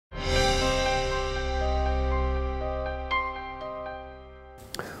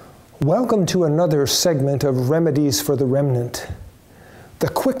Welcome to another segment of Remedies for the Remnant. The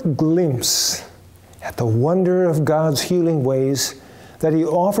quick glimpse at the wonder of God's healing ways that He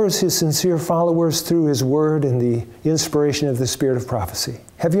offers His sincere followers through His Word and the inspiration of the Spirit of prophecy.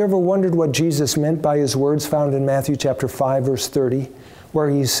 Have you ever wondered what Jesus meant by His words found in Matthew chapter 5, verse 30, where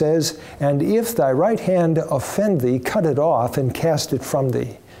He says, "And if thy right hand offend thee, cut it off and cast it from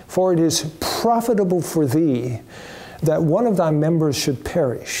thee. For it is profitable for thee that one of thy members should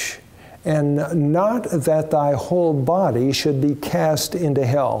perish, and not that thy whole body should be cast into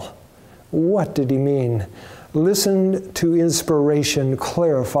hell." What did He mean? Listen to inspiration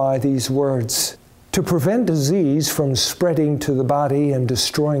clarify these words. To prevent disease from spreading to the body and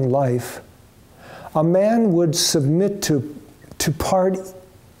destroying life, a man would submit to part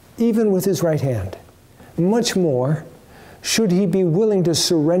even with his right hand. Much more, should he be willing to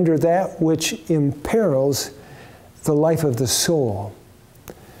surrender that which imperils the life of the soul.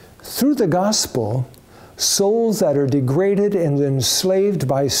 Through the gospel, souls that are degraded and enslaved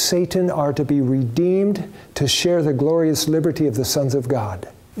by Satan are to be redeemed to share the glorious liberty of the sons of God.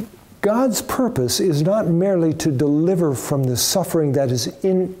 God's purpose is not merely to deliver from the suffering that is an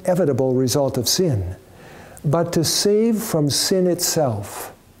inevitable result of sin, but to save from sin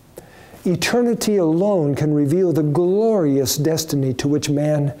itself. Eternity alone can reveal the glorious destiny to which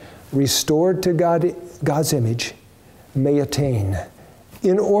man, restored to God's image, may attain.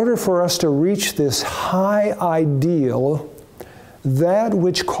 In order for us to reach this high ideal, that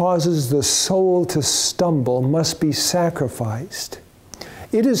which causes the soul to stumble must be sacrificed.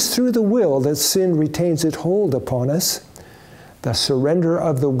 It is through the will that sin retains its hold upon us. The surrender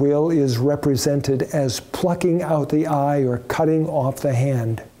of the will is represented as plucking out the eye or cutting off the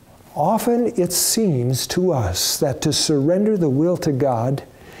hand. Often it seems to us that to surrender the will to God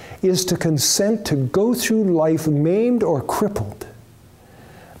is to consent to go through life maimed or crippled.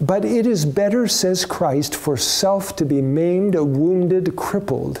 But it is better, says Christ, for self to be maimed, wounded,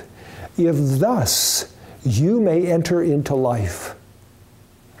 crippled, if thus you may enter into life.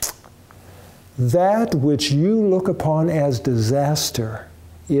 That which you look upon as disaster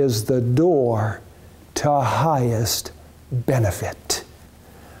is the door to highest benefit.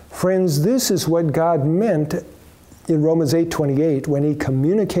 Friends, this is what God meant in Romans 8:28 when He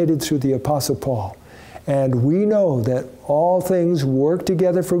communicated through the Apostle Paul. And we know that all things work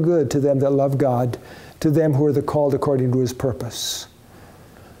together for good to them that love God, to them who are the called according to His purpose.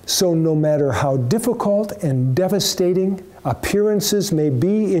 So no matter how difficult and devastating appearances may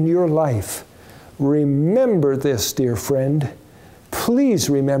be in your life, remember this, dear friend. Please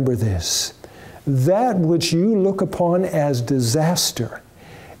remember this. That which you look upon as disaster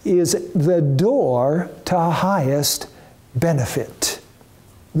is the door to highest benefit.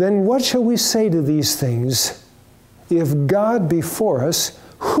 Then what shall we say to these things? If God be for us,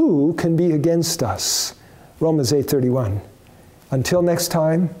 who can be against us? Romans 8:31. Until next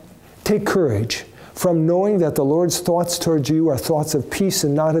time, take courage from knowing that the Lord's thoughts towards you are thoughts of peace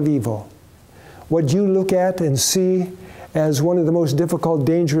and not of evil. What you look at and see as one of the most difficult,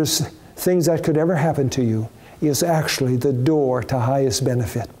 dangerous things that could ever happen to you is actually the door to highest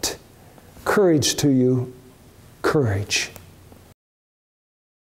benefit. Courage to you, courage.